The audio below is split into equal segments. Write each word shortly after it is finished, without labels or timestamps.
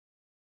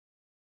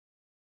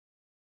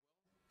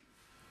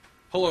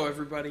Hello,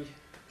 everybody.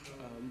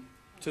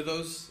 To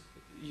those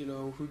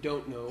who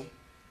don't know,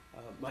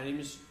 my name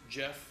is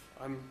Jeff.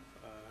 I'm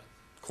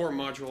core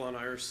module on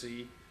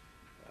IRC.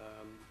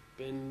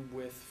 Been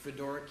with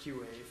Fedora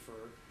QA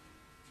for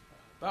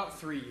about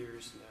 3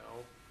 years now,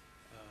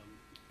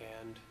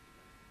 and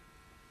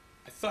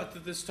I thought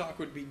that this talk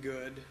would be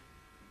good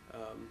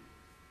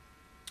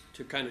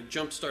to kind of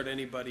jumpstart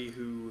anybody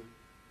who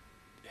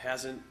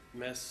hasn't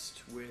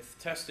messed with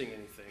testing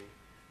anything.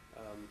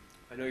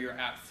 I know you're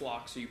at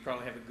Flock, so you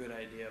probably have a good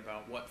idea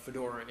about what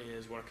Fedora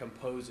is, what a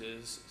compose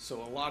is.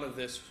 So a lot of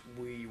this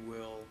we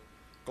will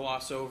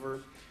gloss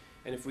over.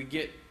 And if we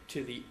get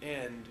to the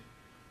end,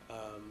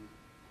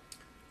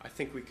 I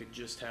think we could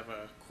just have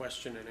a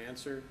question and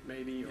answer,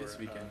 maybe. Yes,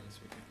 we can. Yes,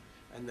 we can.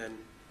 And then,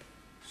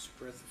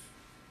 Suprith.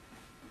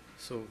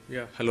 So,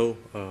 yeah, hello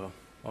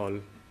all.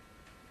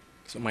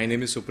 So my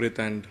name is Suprith,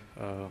 and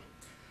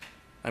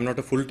I'm not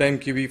a full-time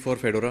QB for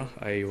Fedora.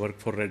 I work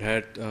for Red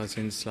Hat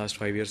since last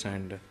 5 years,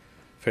 and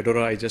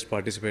Fedora I just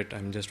participate.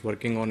 I'm just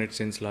working on it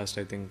since last,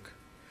 I think,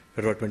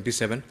 Fedora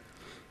 27.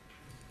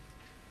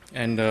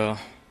 And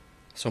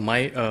so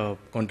my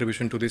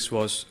contribution to this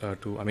was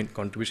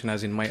contribution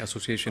as in my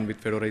association with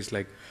Fedora is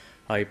like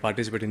I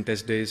participate in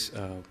test days,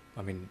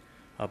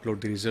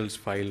 upload the results,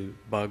 file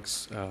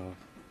bugs,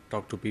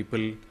 talk to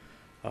people,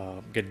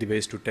 get the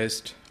ways to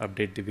test,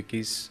 update the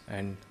wikis,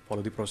 and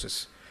follow the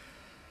process.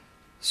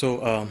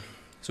 So,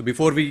 so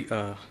before we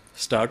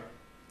start,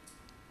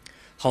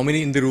 how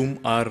many in the room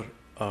are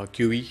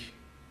QE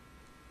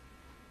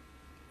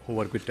who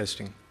work with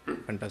testing?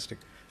 Fantastic.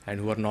 And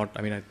who are not?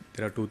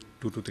 There are two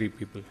to three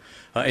people.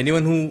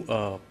 Anyone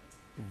who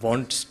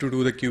wants to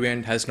do the QA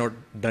and has not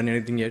done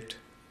anything yet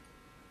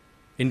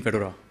in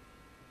Fedora?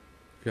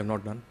 You have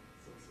not done?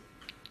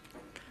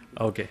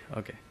 Okay,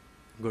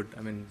 good.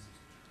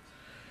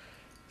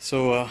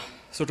 So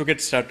to get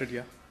started,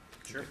 yeah.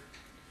 Sure.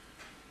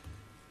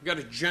 We've got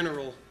a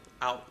general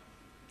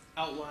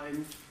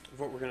outline of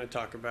what we're going to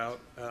talk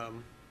about.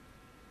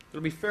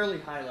 It'll be fairly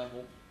high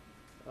level.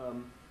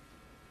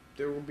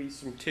 There will be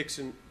some tips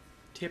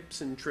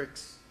and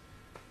tricks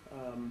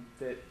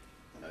that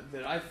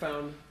I've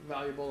found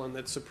valuable and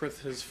that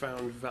Suprith has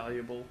found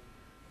valuable.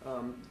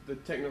 The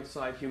technical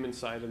side, human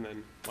side, and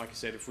then, like I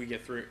said, if we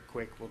get through it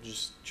quick, we'll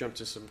just jump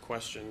to some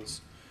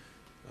questions.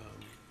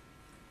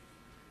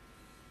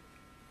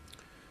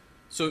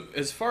 So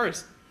as far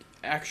as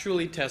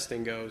actually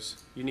testing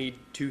goes, you need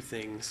two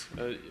things,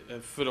 a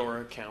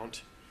Fedora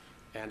account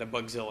and a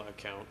Bugzilla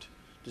account.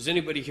 Does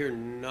anybody here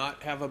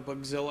not have a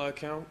Bugzilla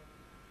account?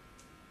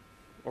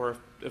 Or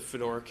a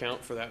Fedora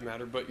account for that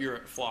matter, but you're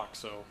at Flock,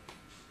 so.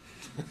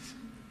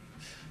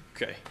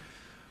 Okay.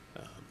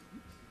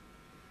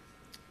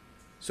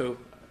 So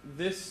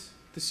this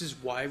is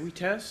why we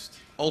test,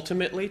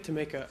 ultimately, to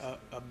make a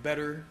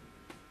better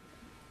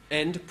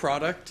end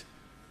product.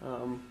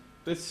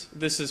 This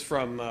is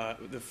from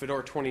the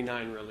Fedora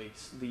 29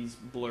 release, these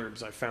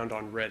blurbs I found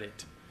on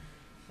Reddit.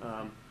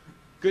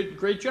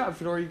 Great job,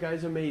 Fedora, you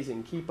guys,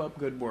 amazing. Keep up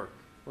good work,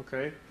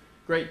 okay?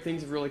 Great,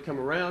 things have really come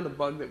around. A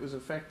bug that was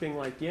affecting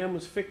like YAM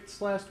was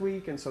fixed last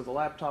week, and so the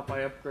laptop I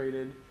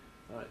upgraded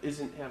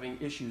isn't having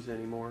issues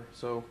anymore.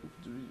 So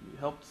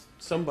helped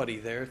somebody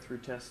there through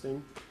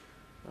testing.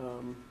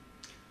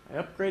 I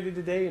upgraded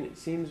today, and it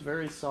seems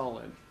very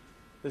solid.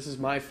 This is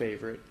my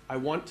favorite. I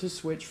want to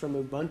switch from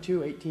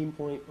Ubuntu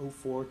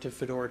 18.04 to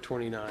Fedora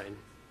 29.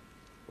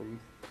 I'm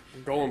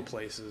going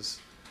places.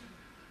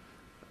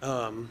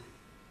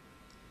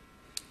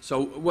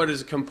 So what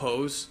is a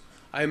compose?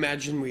 I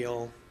imagine we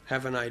all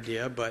have an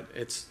idea, but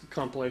it's a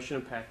compilation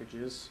of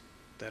packages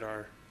that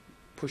are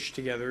pushed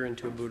together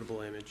into a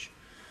bootable image.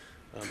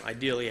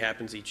 Ideally it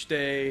happens each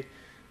day.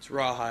 It's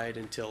rawhide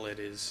until it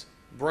is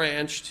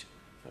branched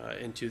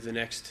into the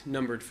next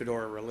numbered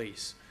Fedora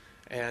release.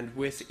 And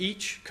with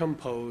each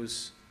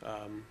compose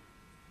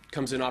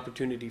comes an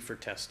opportunity for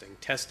testing.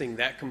 Testing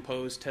that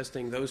compose,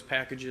 testing those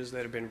packages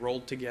that have been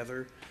rolled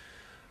together.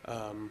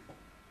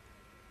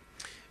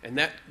 And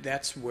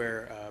that's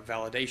where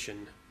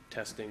validation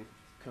testing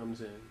comes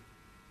in.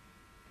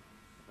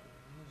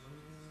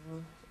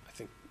 I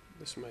think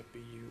this might be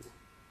you.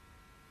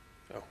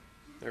 Oh,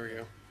 there we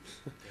go.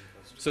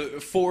 So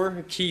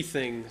 4 key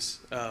things.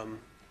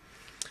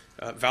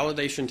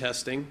 Validation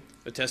testing,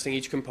 testing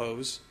each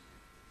compose.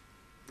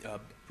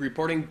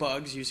 Reporting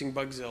bugs using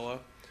Bugzilla.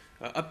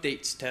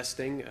 Updates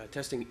testing,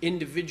 testing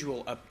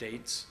individual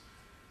updates.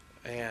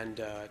 And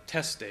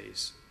test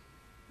days.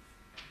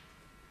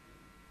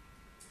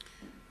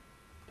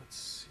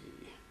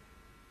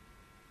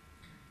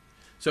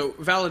 So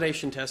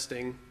validation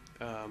testing,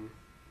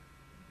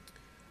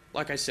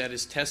 like I said,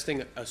 is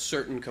testing a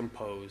certain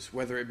compose,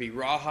 whether it be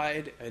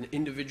rawhide, an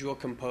individual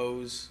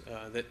compose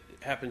that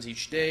happens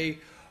each day,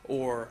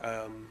 or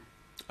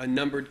a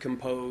numbered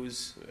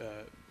compose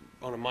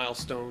on a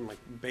milestone like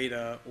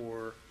beta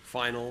or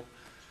final.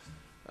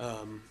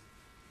 And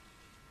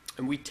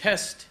we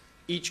test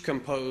each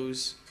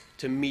compose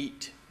to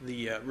meet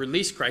the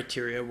release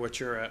criteria,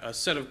 which are a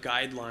set of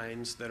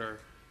guidelines that are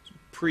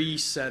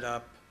pre-set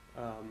up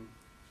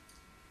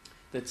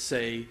that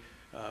say,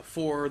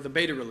 for the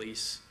beta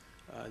release,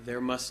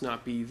 there must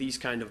not be these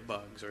kind of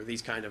bugs or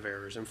these kind of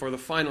errors. And for the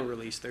final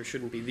release, there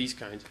shouldn't be these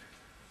kinds.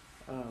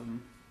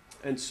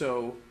 And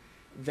so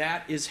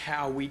that is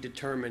how we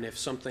determine if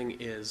something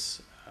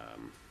is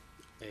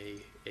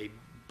a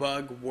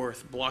bug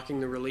worth blocking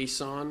the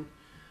release on,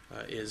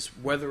 is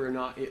whether or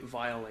not it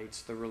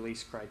violates the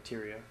release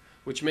criteria,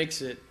 which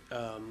makes it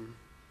a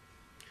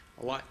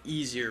lot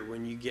easier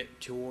when you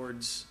get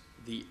towards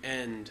the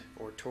end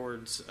or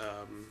towards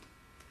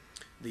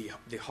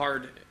the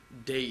hard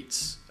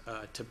dates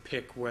to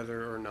pick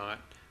whether or not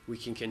we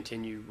can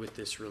continue with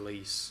this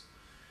release,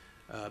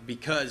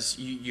 because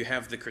you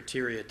have the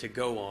criteria to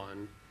go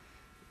on.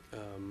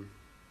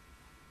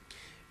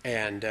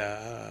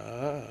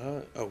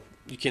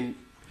 You can.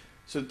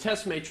 So the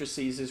test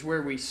matrices is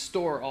where we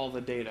store all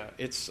the data.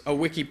 It's a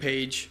wiki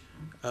page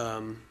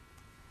for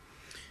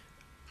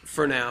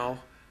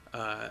now,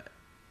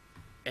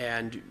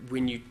 and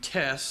when you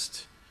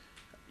test,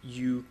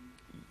 you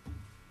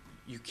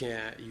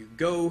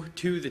go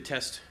to the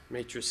test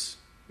matrix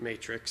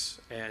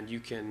and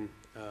you can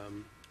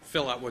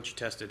fill out what you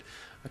tested.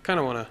 I kind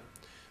of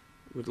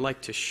would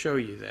like to show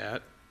you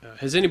that.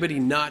 Has anybody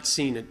not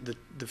seen it,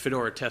 the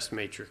Fedora test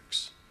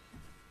matrix?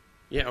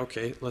 Yeah,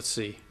 okay, let's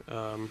see.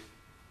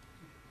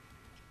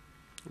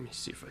 Let me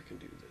see if I can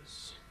do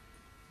this.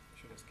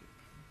 Should escape.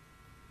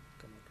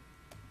 Come out.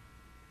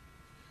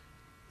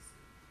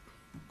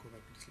 Go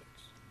back to the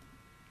slides.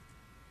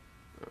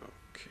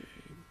 Okay,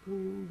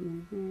 boom,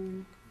 boom,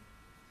 boom.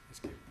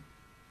 Escape.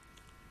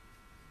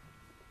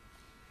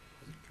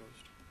 Has it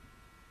closed?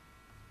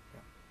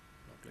 Yeah.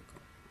 Now click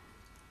on.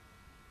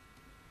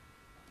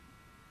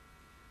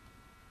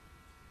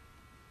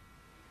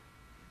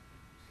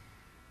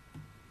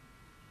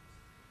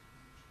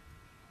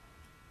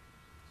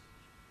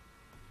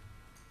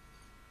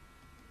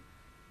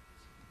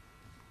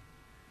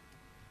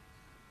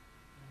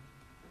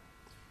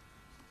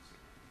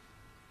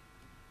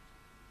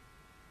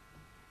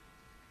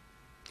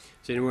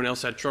 Has anyone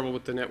else had trouble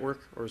with the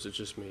network, or is it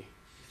just me?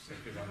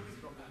 Network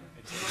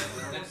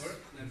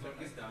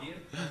is down.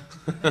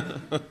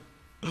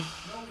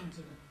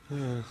 No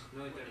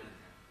internet.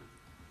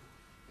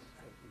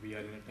 We are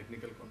in a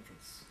technical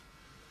conference.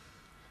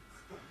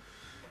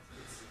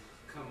 It's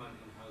common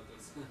in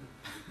hotels.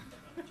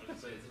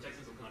 So it's a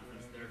technical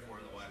conference,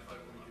 therefore the Wi-Fi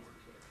will not work.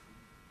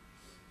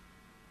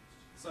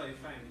 So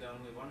if I'm the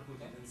only one who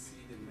didn't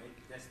see the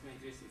test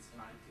matrix, it's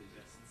fine to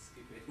just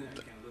skip it.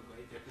 I can look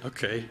later.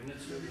 Okay. I'm not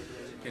sure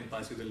whether I Can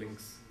pass you the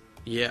links.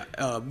 Yeah,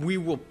 we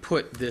will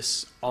put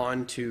this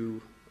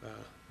onto.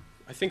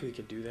 I think we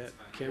could do that.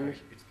 Can we? It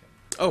can.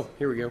 Oh,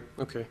 here we go.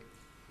 Okay. You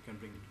can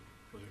bring it to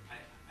project.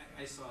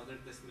 I saw other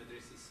test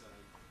matrices.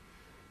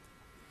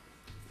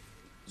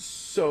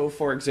 So,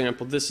 for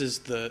example, this is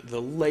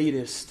the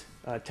latest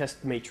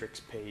test matrix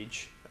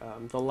page.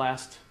 The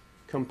last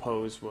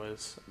compose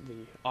was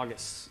the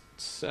August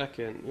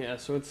 2nd. Yeah,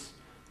 so it's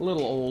a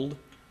little old.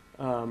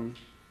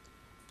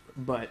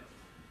 But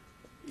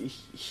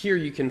here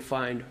you can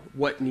find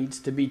what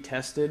needs to be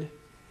tested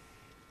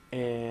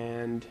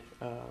and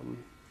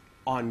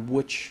on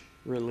which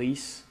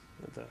release,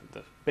 the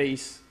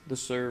base, the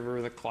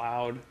server, the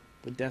cloud,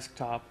 the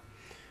desktop.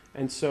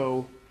 And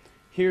so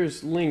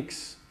here's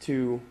links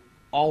to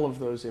all of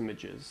those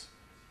images.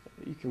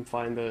 You can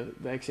find the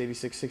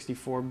x86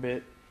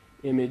 64-bit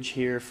image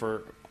here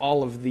for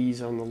all of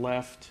these on the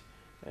left,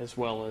 as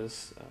well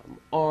as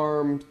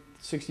ARM,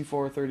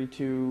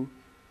 6432,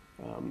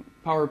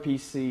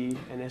 PowerPC,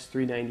 and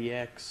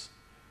S390X.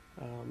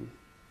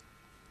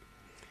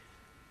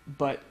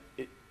 But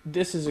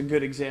this is a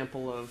good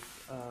example of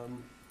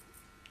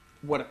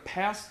what a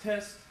pass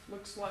test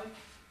looks like,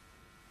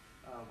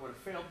 what a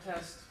failed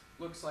test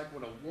looks like,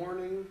 what a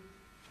warning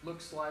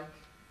looks like.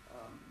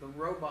 The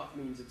robot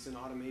means it's an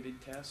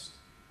automated test.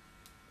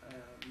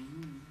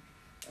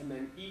 And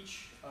then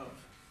each of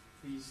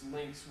these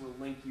links will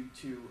link you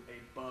to a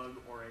bug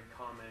or a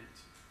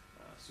comment.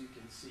 So you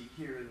can see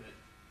here that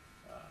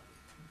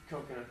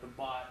Coconut the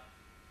bot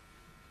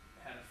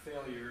had a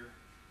failure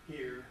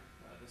here,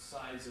 the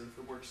size of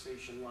the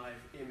workstation live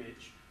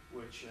image,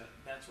 which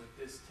that's what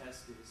this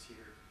test is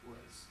here,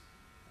 was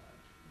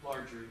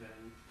larger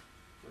than,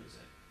 what is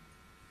it,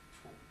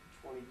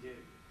 20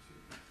 gig,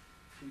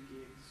 2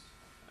 gigs.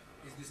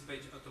 Is this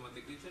page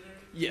automatically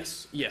generated?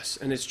 Yes, yes,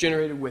 and it's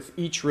generated with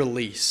each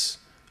release,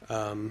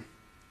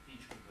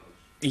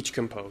 each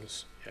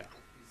compose, yeah.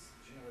 It's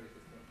generated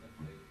from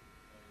template.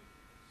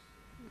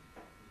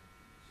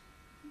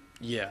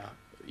 Yeah,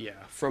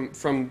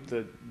 from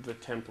the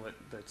template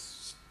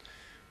that's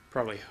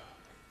probably,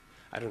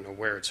 I don't know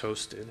where it's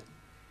hosted.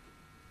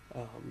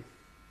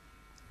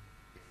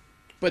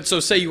 But so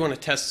say you want to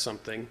test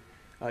something,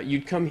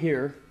 you'd come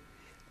here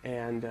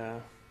and,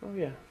 oh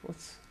yeah,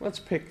 let's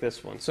pick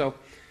this one. So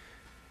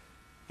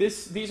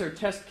these are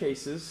test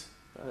cases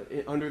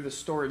under the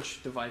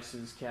storage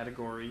devices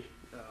category.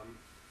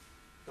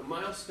 The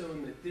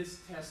milestone that this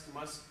test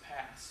must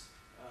pass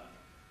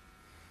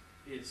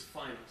is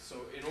final. So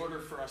in order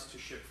for us to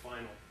ship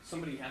final,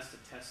 somebody has to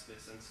test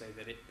this and say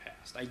that it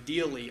passed.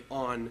 Ideally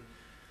on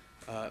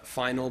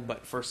final,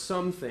 but for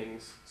some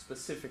things,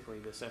 specifically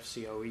this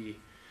FCOE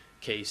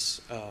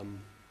case,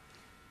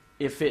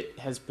 if it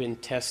has been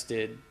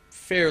tested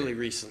fairly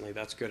recently,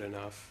 that's good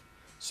enough.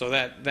 So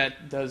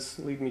that does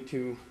lead me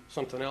to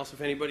something else.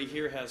 If anybody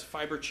here has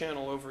fiber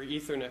channel over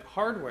Ethernet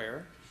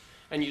hardware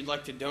and you'd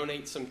like to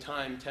donate some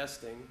time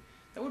testing,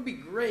 that would be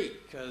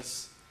great,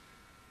 because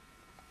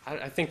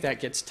I think that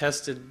gets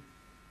tested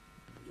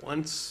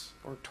once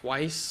or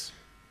twice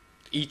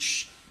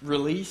each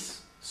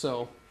release.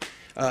 So,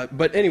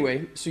 but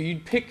anyway, so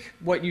you'd pick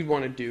what you'd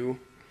want to do,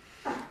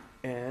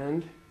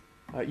 and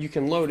you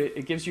can load it.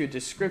 It gives you a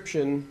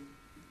description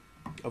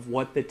of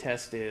what the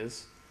test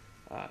is,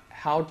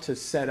 how to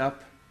set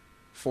up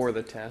for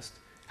the test,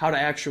 how to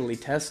actually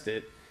test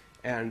it,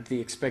 and the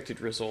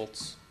expected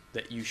results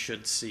that you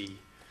should see.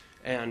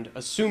 And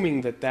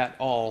assuming that that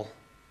all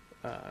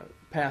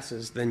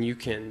passes, then you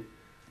can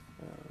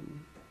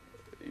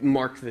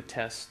mark the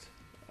test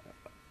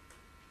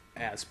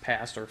as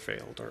passed or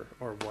failed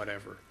or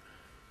whatever.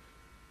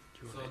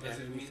 Do you So want to does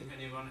add it mean anything?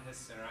 anyone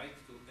has the right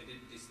to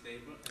edit this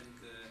table and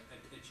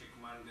a check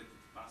mark that it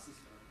passes?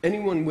 Or?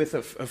 Anyone with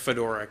a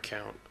Fedora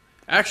account.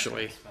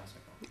 Actually,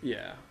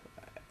 yeah.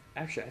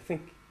 Actually, I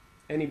think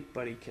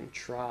anybody can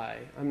try.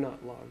 I'm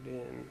not logged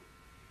in.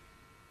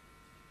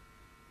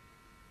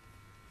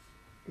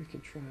 We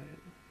can try it.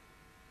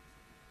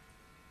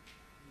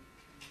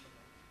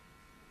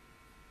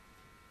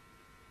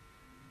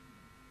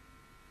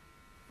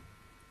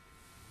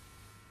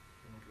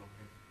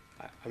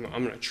 I'm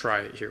going to try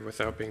it here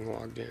without being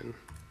logged in.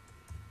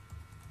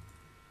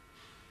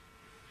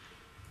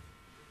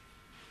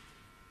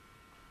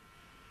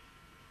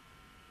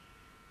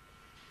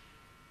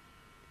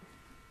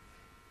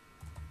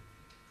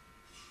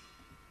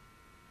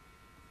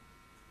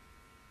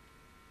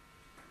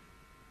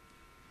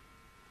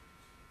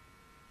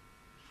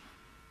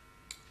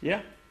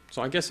 Yeah,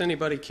 so I guess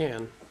anybody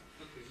can,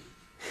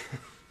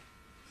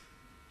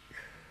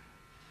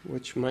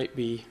 which might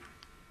be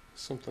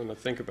something to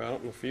think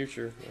about in the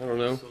future. I don't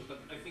know. So, but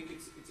I think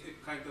it's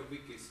a kind of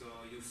wiki, so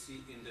you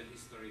see in the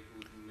history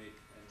who made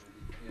an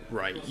edit. Yeah,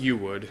 Right, it was- you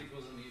would. It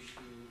was an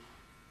issue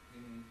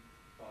in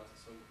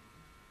past, so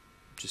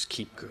Just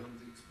keep I going.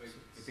 don't expect.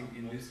 I think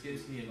in this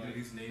case he entered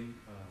his name,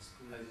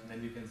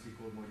 then you can see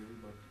core module,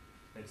 but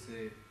let's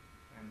say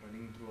I'm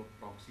running through a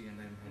proxy and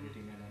I'm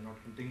editing and I'm not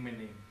entering my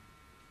name.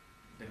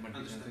 There might be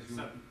Understand chances you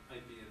some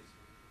ideas.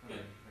 Right,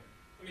 right.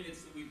 I mean,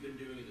 we've been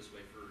doing it this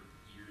way for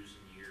years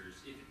and years.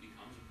 If it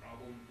becomes a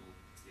problem, we'll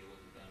deal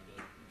with it then,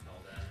 but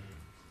until then,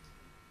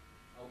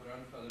 Our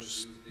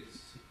grandfathers used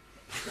this.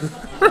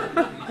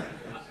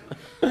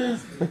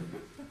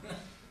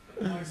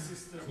 My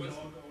sister's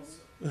dog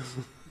also. that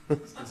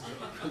I would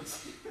like to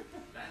see.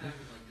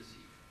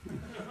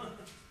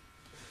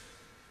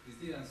 Is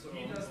the answer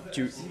He on- does the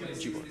Do you, FCOE.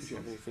 do you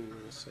have anything you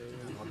want to say?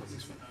 Not on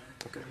this one.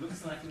 Okay.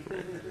 Looks like it.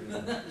 That's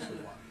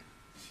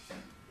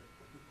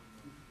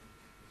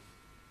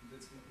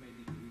what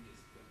maybe the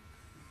weakest.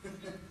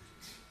 But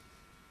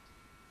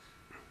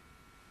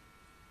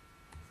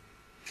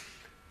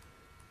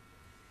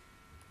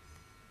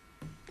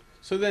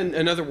So then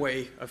another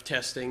way of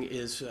testing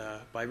is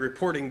by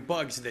reporting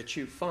bugs that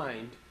you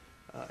find.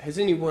 Has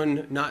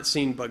anyone not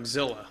seen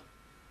Bugzilla?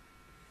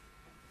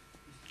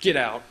 Get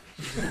out.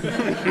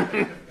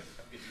 If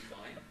you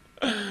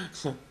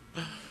find,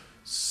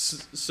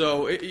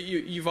 So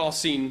you've all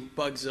seen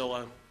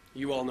Bugzilla.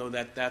 You all know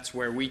that that's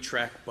where we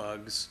track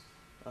bugs.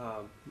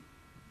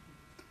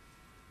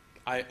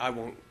 I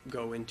won't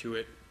go into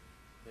it.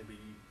 Maybe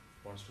he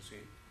wants to see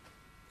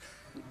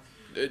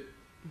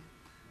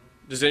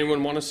Does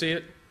anyone want to see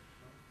it?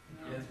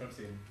 No. He has not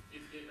seen. I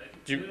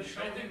think, Do you- We'll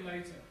show him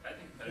later. I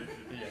think better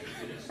should be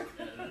just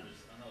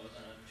another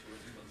two or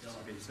three months down.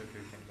 Okay, it's okay,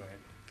 you can go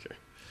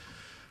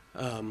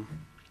ahead.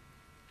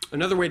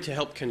 Another way to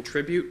help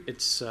contribute,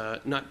 it's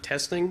not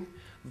testing,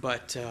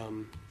 but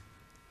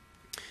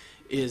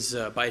is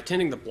by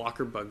attending the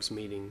Blocker Bugs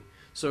meeting.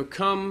 So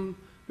come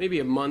maybe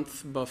a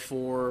month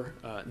before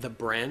the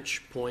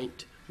branch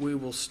point, we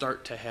will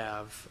start to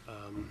have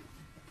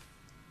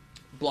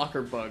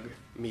Blocker Bug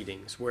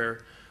meetings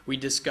where we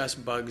discuss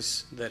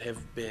bugs that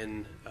have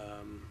been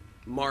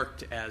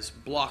marked as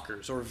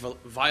blockers or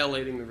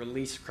violating the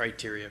release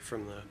criteria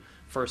from the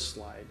first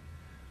slide.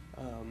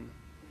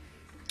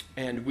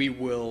 And we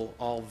will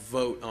all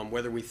vote on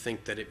whether we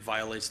think that it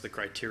violates the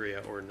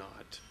criteria or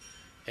not.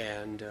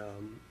 And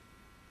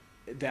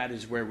that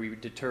is where we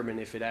determine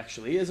if it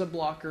actually is a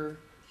blocker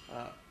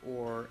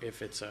or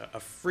if it's a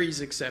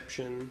freeze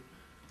exception.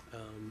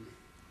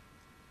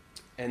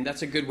 And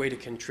that's a good way to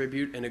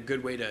contribute and a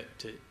good way to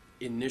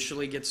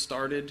initially get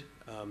started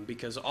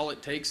because all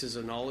it takes is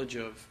a knowledge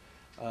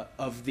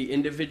of the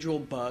individual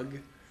bug,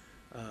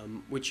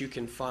 which you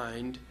can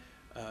find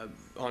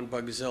on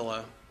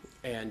Bugzilla.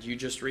 And you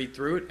just read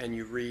through it and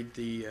you read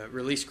the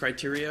release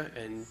criteria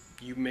and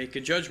you make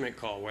a judgment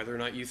call, whether or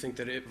not you think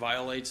that it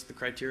violates the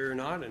criteria or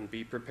not, and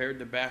be prepared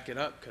to back it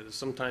up, because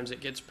sometimes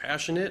it gets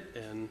passionate,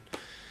 and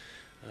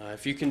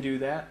if you can do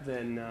that,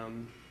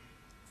 then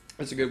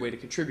that's a good way to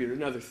contribute.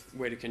 Another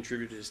way to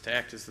contribute is to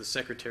act as the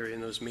secretary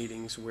in those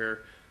meetings, where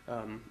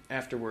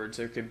afterwards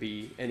there could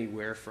be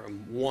anywhere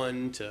from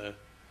 1 to...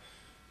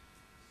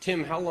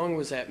 Tim, how long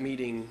was that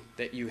meeting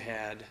that you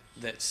had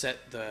that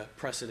set the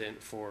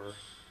precedent for...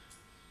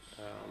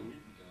 How long did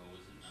we go?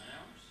 Was it 9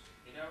 hours?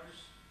 8 hours?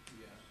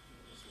 Yeah,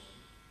 that was one.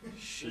 There's a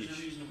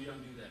Sheesh. reason we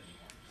don't do that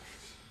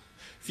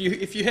anymore.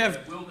 If you have...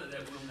 That will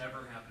never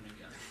happen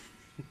again.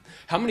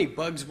 How many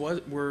bugs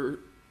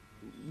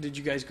did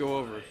you guys go I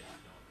over? don't remember.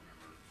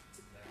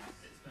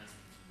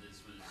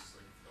 This was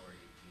like Fedora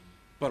 18.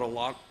 But a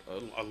lot, or...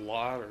 Either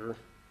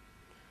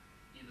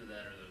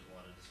that or there's a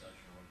lot of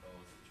discussion, or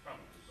both. It's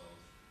probably both.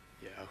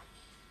 Yeah.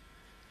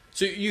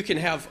 So you can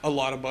have a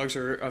lot of bugs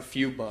or a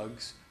few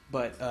bugs,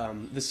 but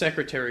the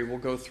secretary will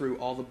go through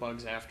all the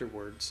bugs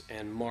afterwards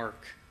and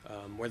mark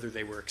whether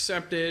they were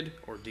accepted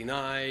or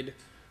denied,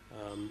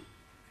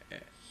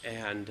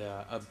 and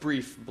a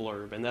brief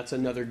blurb. And that's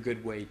another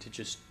good way to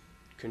just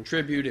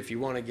contribute. If you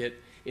want to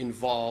get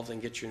involved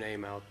and get your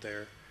name out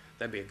there,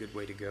 that'd be a good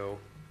way to go.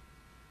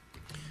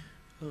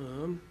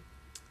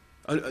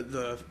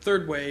 The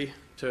third way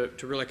to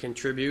really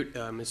contribute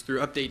is through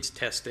updates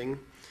testing,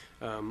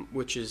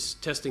 which is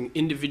testing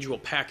individual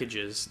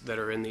packages that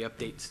are in the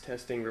updates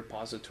testing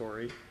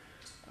repository.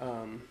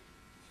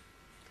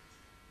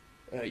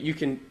 You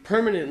can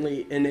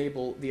permanently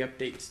enable the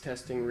updates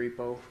testing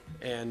repo,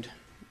 and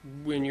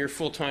when you're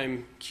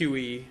full-time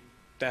QE,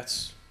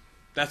 that's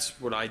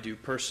what I do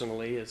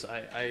personally, is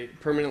I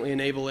permanently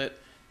enable it,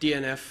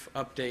 DNF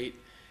update,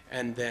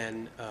 and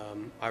then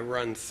I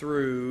run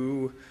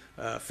through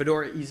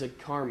Fedora Easy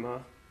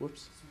Karma.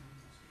 Whoops.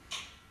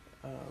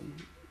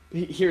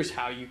 Here's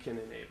how you can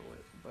enable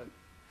it.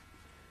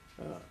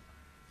 But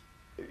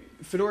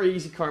Fedora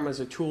Easy Karma is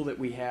a tool that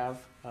we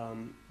have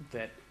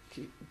that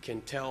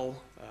can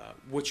tell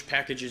which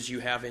packages you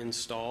have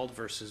installed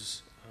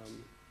versus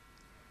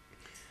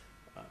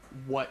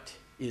what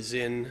is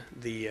in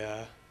the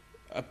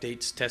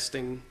updates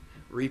testing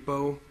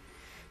repo.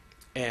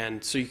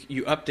 And so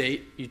you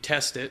update, you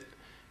test it,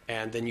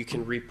 and then you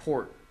can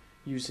report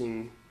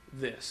using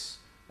this,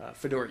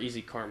 Fedora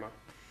Easy Karma.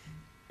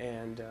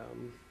 And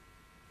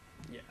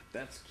yeah,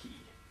 that's key.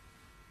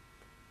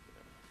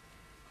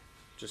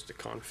 Just a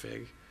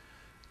config.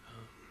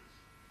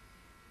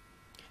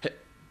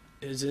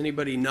 Has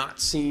anybody not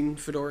seen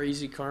Fedora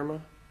Easy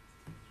Karma?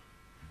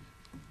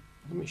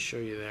 Let me show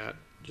you that,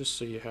 just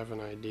so you have an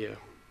idea.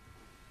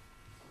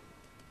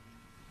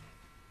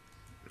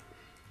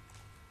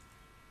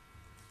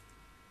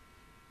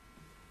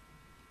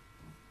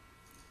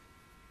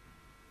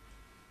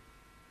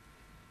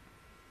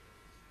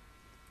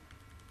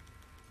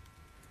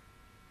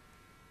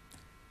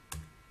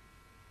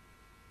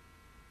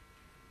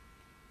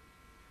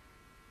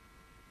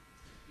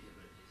 Yeah,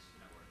 but it's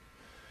network.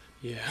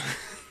 Yeah.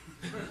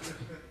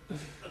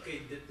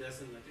 Okay, that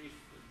doesn't matter if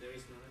there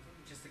is no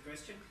network. Just a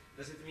question.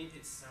 Does it mean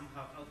it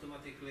somehow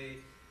automatically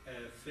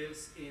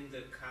fills in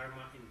the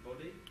karma in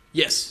body?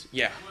 Yes,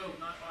 yeah, Well,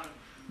 not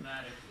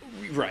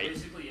automatically. right.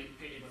 Basically, it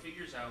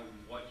figures out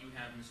what you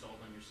have installed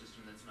on your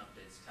system that's an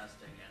updates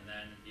testing, and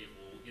then it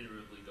will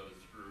iteratively go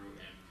through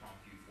and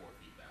prompt you for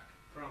feedback.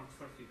 Prompt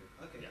for feedback.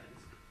 Okay, Yeah.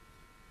 thanks.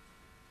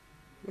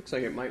 Looks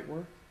like it might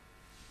work.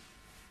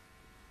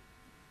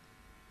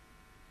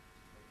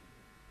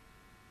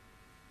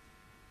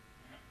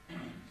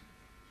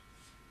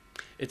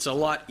 It's a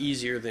lot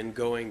easier than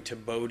going to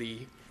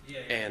Bodhi. Yeah,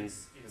 And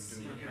it's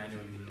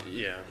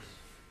Yeah.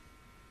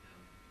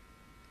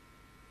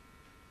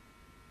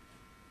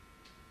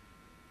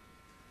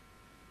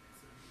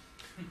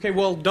 Okay,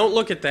 well, don't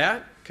look at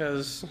that,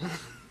 because...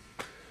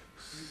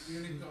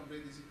 You need to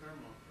update Easy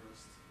Karma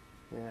first.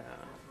 Yeah.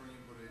 For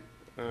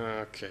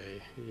anybody.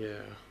 Okay,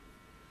 yeah.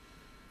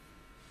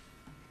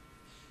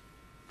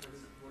 What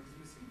is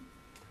missing?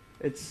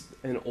 It's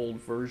an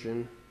old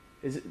version.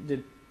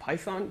 Did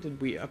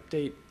we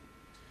update?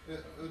 DNF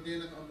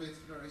updates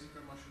for Easy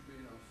Karma should be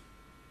enough.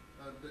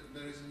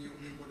 There is a new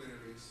body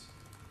release.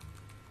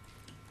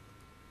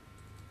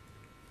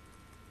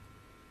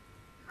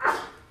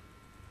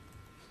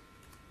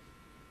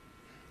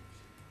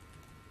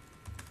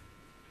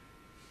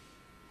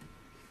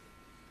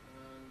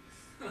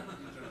 And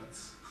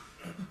internets.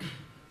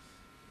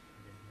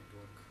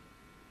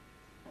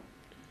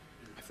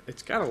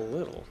 It's got a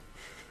little.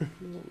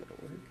 Little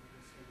network.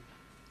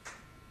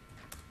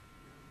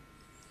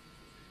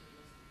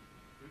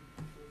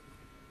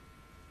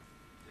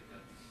 Take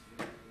that.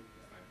 5:30.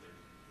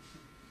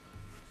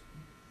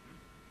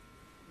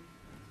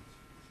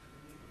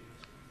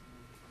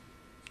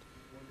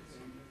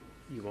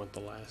 You want the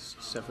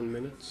last 7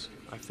 minutes?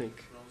 I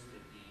think.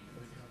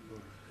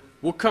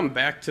 We'll come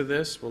back to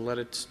this. We'll let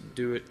it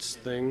do its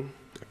thing.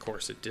 Of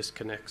course, it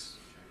disconnects.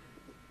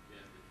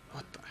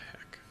 What the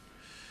heck?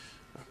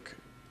 Okay.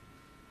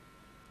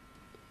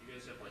 You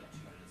guys have like 2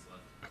 minutes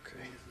left.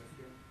 Okay.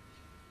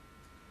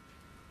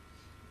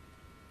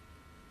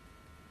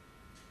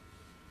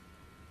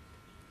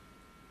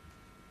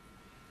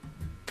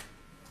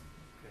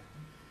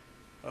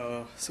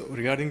 So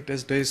regarding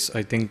test days,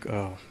 I think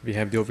we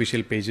have the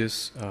official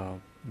pages.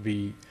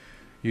 We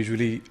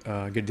usually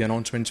get the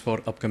announcements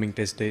for upcoming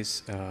test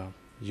days.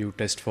 You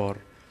test for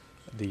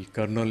the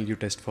kernel, you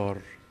test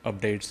for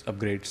updates,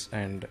 upgrades,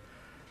 and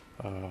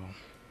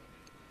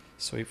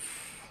so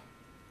if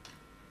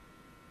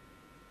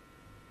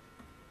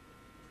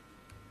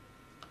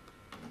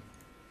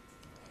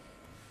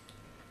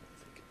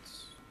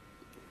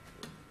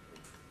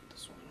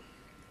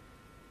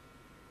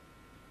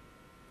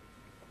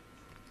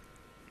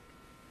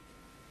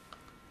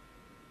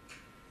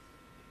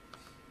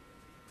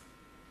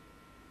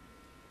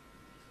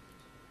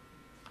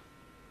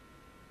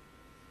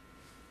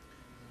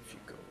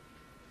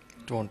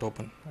it won't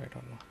open, I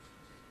don't know.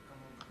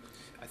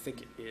 I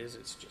think it is.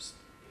 It's just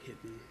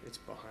hidden. It's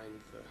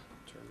behind the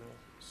terminal.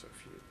 So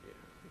if you,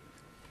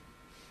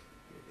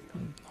 maybe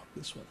not. Not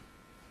this one.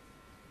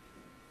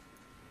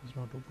 It's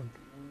not opened.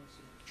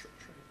 Try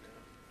it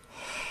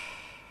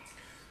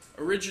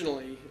now.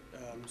 Originally,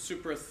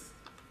 Suprith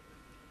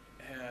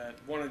had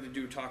wanted to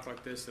do a talk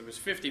like this that was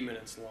 50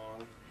 minutes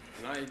long,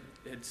 and I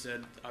had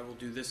said I will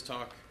do this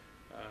talk,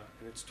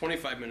 and it's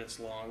 25 minutes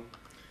long.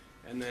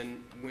 And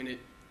then when it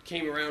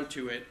came around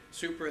to it,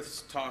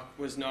 Suprith's talk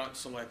was not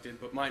selected,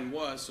 but mine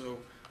was, so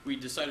we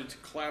decided to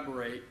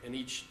collaborate and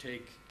each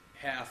take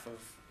half of,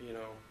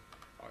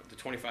 the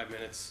 25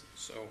 minutes.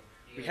 So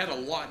we had a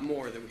lot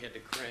more that we had to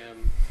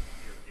cram.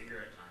 You're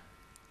at time.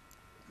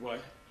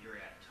 What? You're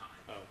at time.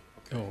 Oh,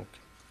 okay. Oh, okay.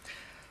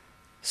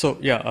 So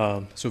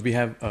yeah, so we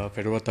have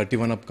Fedora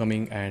 31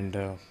 upcoming,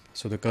 and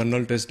so the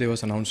kernel test day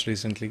was announced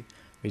recently.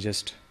 We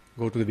just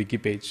go to the wiki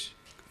page,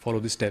 follow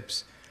the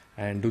steps,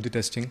 and do the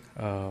testing.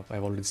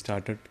 I've already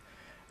started,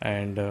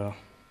 and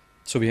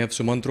so we have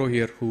Sumantro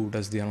here who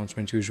does the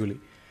announcements usually.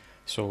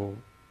 So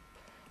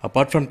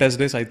apart from test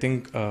days, I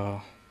think,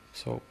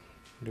 so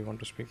do you want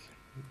to speak?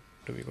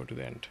 Do we go to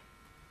the end?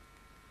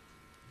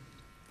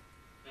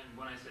 And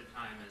when I said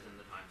time, as in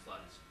the time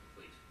slot is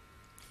complete.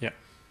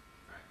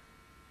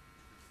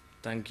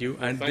 Thank you.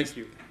 Well, And thank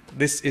you.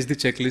 this is the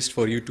checklist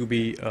for you to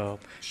be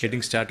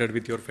getting started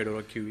with your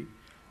Fedora QE.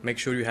 Make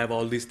sure you have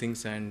all these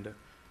things, and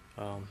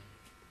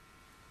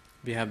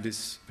we have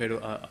this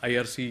Fedora,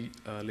 IRC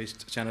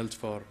list channels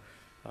for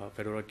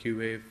Fedora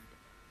QA,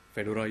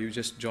 Fedora. You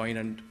just join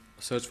and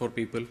search for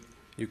people.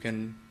 You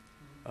can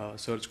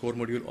search core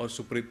module or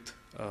Suprith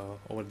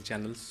over the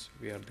channels.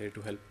 We are there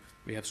to help.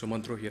 We have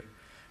Sumantro here.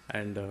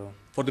 And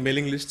for the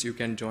mailing lists, you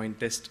can join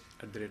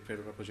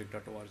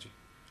test@fedoraproject.org.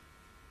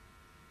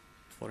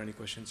 For any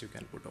questions, you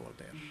can put over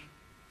there.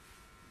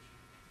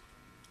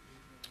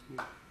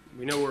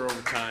 We know we're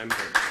over time, but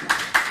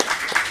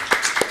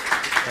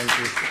Thank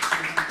you.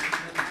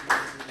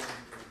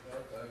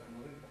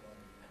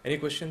 Any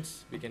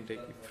questions we can take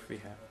if we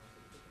have?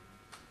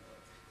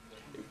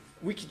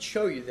 we could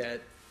show you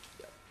that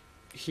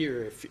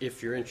here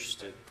if you're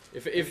interested.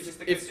 Just a If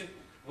question,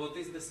 what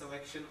is the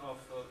selection of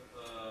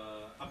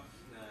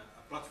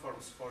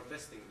platforms for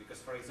testing? Because,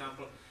 for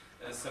example,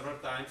 several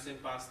times in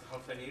past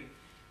half a year,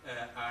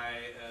 I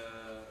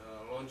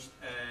launched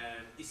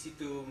an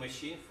EC2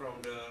 machine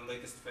from the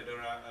latest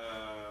Fedora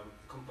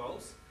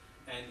compose,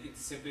 and it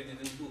simply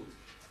didn't boot.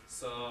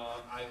 So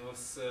I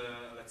was,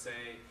 let's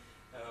say,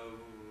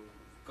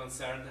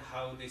 concerned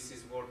how this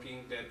is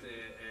working, that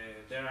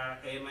there are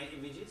AMI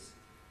images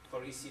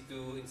for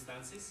EC2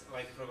 instances,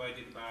 like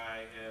provided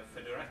by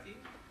Fedora team,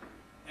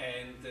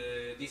 and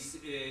these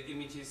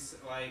images,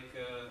 like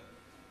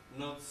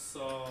not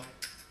so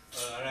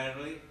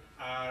rarely,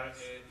 are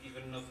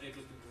even not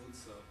able to boot.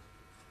 So,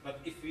 but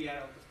if we are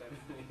out of time,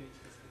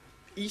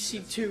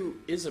 EC2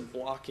 is a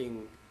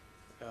blocking,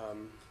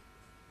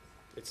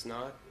 it's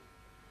not.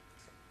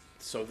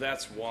 So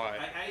that's why.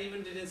 I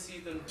even didn't see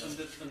it on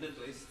that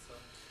list. So.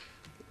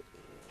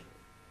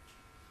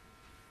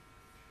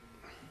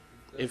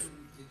 If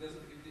If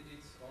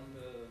it's on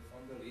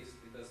the list,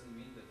 it doesn't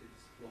mean that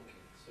it's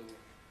blocking. So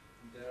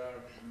there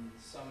are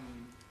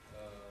some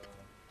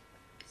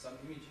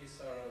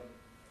images are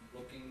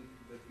blocking.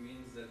 That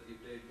means that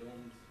if they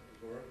don't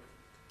work,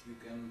 you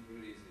can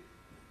release it.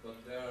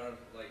 But there are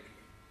like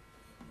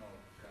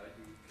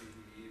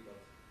KDE,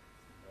 but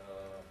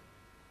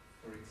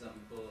for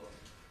example,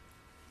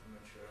 I'm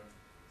not sure.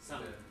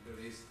 Some. The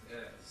list,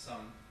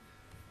 some.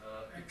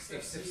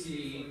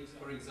 XFCE, XFCE,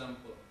 for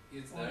example,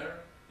 it's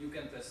there. You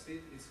can test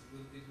it. It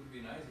would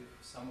be nice if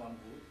someone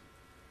would,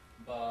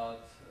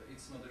 but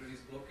it's not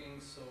release blocking,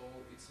 so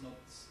it's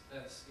not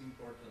as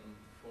important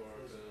for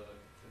the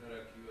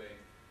Fedora QA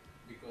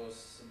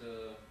because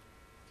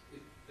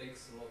it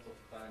takes a lot of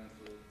time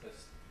to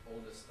test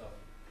all the stuff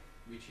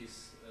which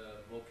is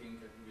blocking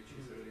and which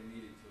is really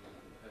needed to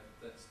have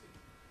tested.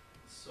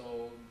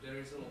 So there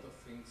is a lot of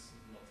things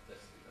not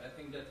tested. I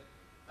think that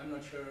I'm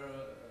not sure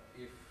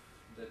if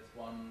that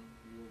one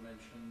you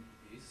mentioned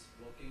is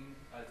blocking.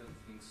 I don't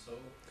think so,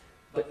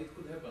 but it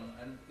could happen,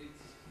 and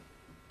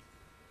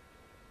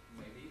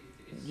maybe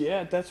it is.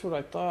 yeah, that's what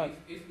I thought.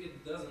 If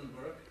it doesn't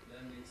work,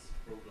 then it's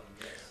a problem.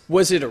 Yes.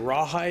 Was it a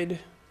rawhide?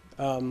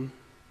 Yeah, and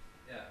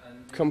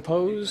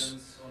Compose? it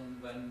depends on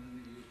when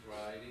you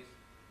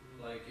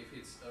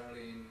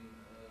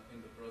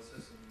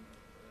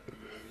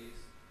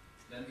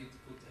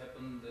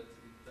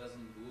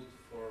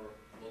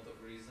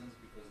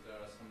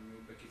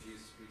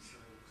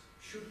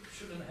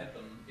shouldn't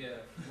happen.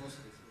 Yeah,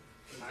 mostly.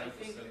 I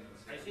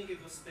think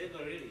it was stable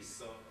release,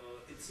 so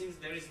it seems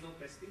there is no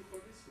testing for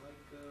this. Like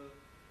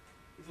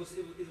it was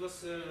 29.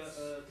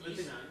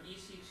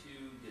 EC2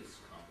 gets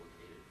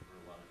complicated for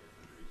a lot of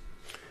different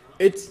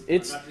reasons.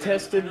 It's I'm not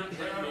tested. trying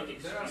to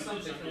make There are some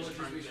excuses, I'm just technologies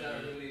trying which to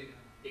are really.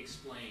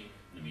 explain.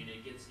 I mean,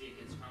 it gets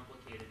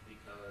complicated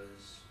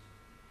because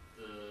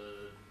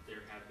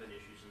there have been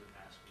issues in the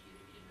past getting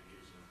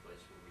images in a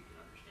place where we can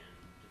understand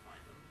and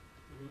define them,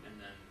 and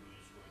then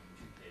who's going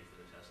to pay for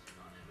the testing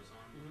on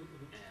Amazon,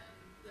 and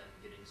then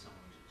getting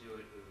someone to do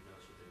it who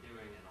knows what they're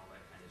doing and all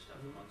that kind of stuff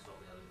amongst all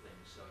the other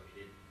things. So I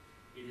mean,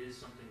 it is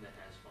something that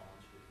has fallen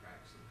through the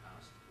cracks in the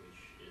past, which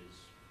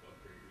is a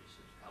great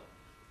reason to help.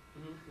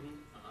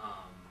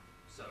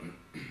 So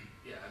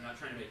yeah, I'm not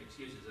trying to make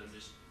excuses. I'm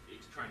just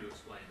trying to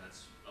explain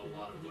that's a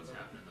lot of what's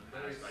happened in the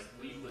past. I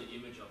believe the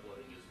image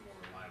uploading is more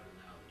reliable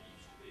now than it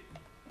used to be.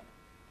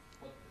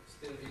 But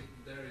still,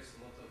 there is a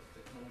lot of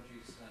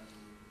technologies and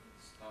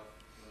stuff,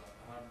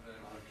 hardware,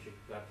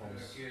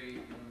 platforms. here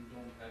you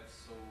don't have,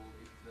 so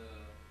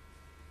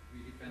we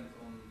depend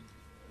on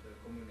the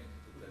community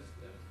to test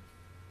them.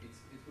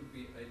 It would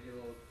be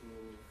ideal to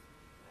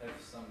have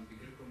some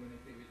bigger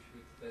community which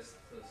would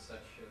test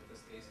such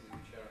test cases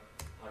which are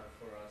hard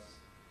for us.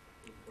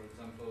 For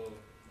example,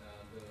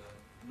 the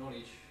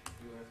knowledge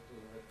you have to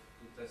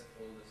test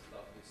all the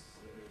stuff is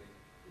really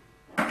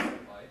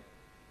wide.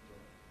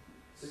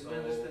 So if I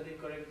understand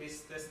it correct,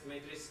 this test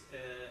matrix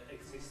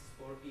exists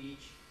for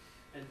each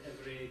and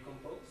every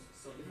compose.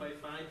 So if I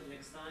find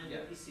next time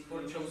EC2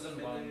 for chosen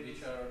one release-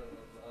 which are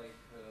like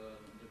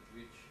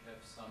which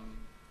have some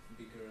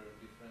bigger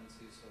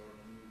differences or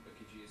new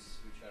packages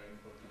which are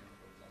important,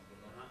 for example,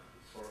 not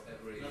for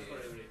every. Not for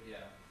every.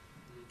 Yeah.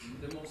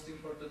 The most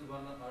important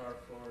one are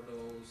for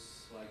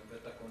those like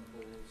beta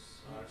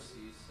compose,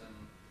 RCs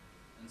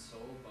and so,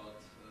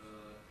 but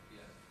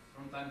yeah,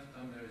 from time to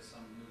time there is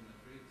some new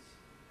metrics,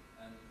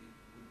 and it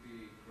would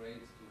be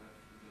great to have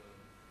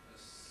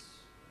as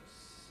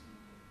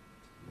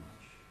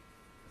much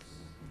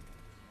as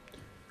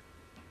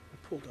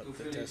I pulled up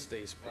the test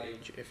days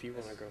page if you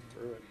want to go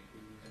through it.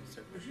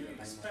 Would you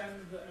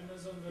expand the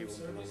Amazon Web You want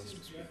the lowest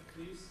Services, Jeff,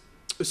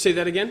 please? Say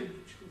that again?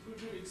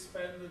 Could you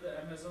expand the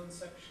Amazon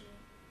section?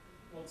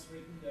 What's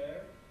written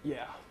there?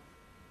 Yeah.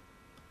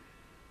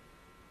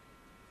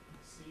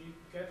 See,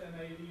 get an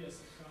alias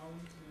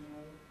account,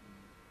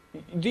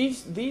 you know.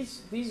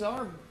 These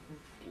are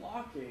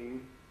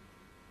blocking.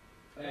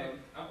 but it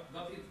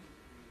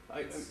I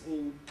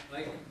mean,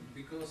 like,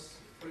 because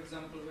for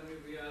example when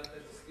we are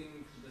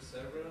testing the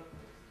server,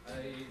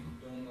 I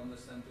don't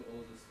understand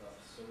all the stuff,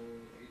 so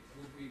it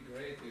would be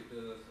great if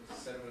the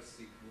server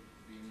seek would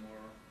be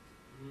more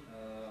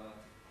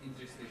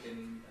interested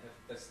in have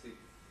tested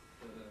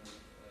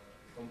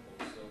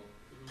compose, so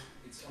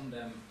it's on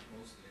them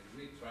mostly.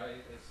 We try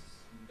as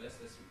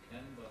best as we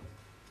can, but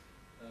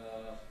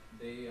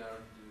they are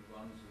the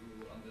ones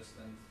who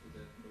understand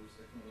those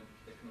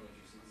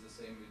technologies. It's the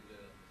same with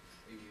the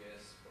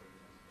AWS, for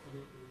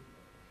example,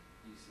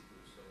 EC2.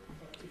 So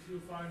But if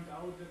you find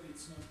out that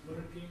it's not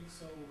working,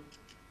 so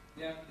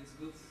yeah, it's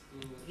good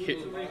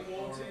to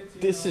report it.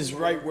 You this know, is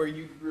right where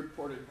you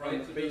reported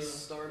Right to base the-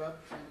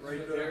 startup, to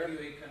right the there.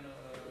 QA can,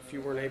 If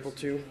you weren't able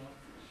to.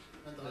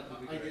 And That would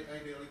be great.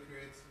 ideally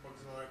create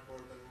Bugzilla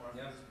report and mark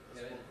Yeah. this as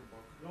Yeah, yeah. local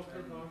bug. local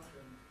And- bug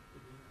and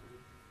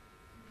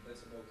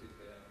That's about it.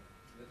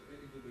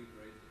 It would be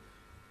great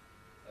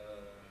if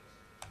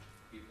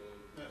people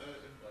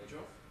like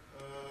Geoff,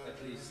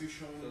 at least have you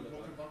shown fill the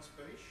local bug. bugs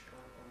page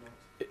or not?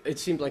 It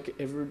seemed like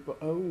everybody.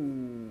 Oh,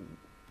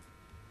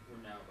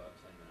 We're now about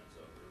 10 minutes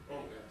over.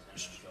 Oh, maybe yeah. 10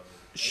 minutes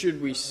over.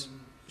 should we?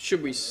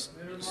 Should we?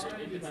 never So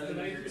mind, it it's depends the if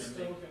you're latest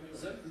gonna talk make-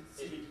 anyway.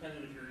 It depends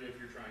if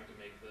you're trying to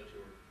make the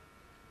tour.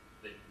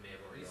 They may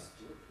have already It's left.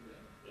 good for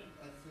them.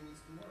 Yeah. I think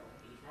it's tomorrow.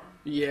 Is it tomorrow?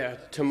 Yeah,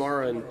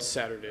 tomorrow and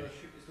Saturday.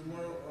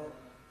 Tomorrow or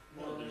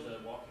No, there's a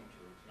walking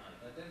tour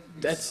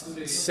tonight. That's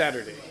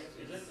Saturday.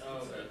 Is it? Oh,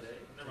 okay.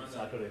 Never mind.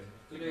 Saturday.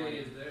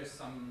 Today there is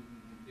some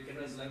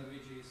different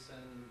languages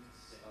and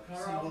stuff.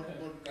 Karaoke.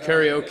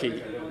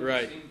 Karaoke, Everyone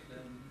right. sing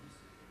them.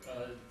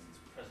 It's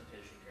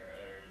presentation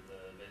care,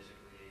 or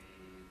basically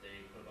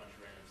they put a bunch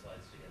of random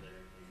slides together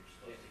and you're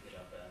supposed to get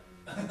up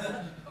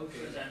and Okay.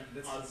 present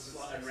That's-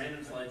 on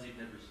random slides you've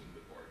never seen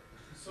before.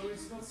 So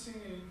it's not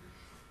singing.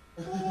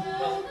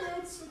 Well,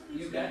 That's a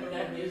you bit can-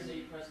 That annoying. is a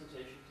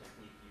presentation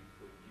technique you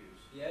could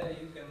use. Yeah,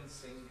 you can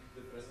sing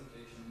the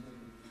presentation.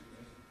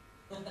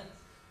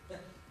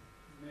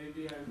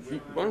 Maybe I'm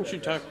Why don't you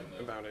talk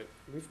about it?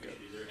 We've got Which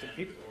either the end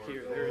people or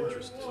here. They're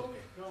interested. Welcome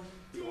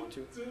You want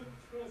to? the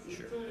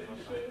presentation.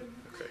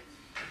 Okay.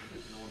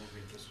 No one will be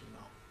interested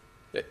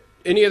now.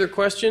 Any other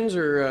questions,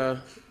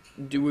 or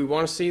do we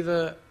want to see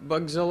the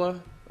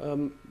Bugzilla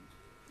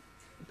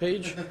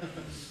page?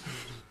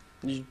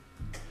 You-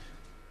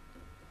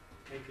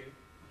 Thank you.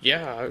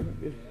 yeah.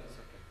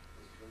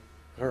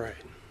 All right.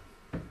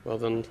 Well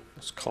then,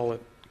 let's call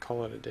it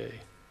a day.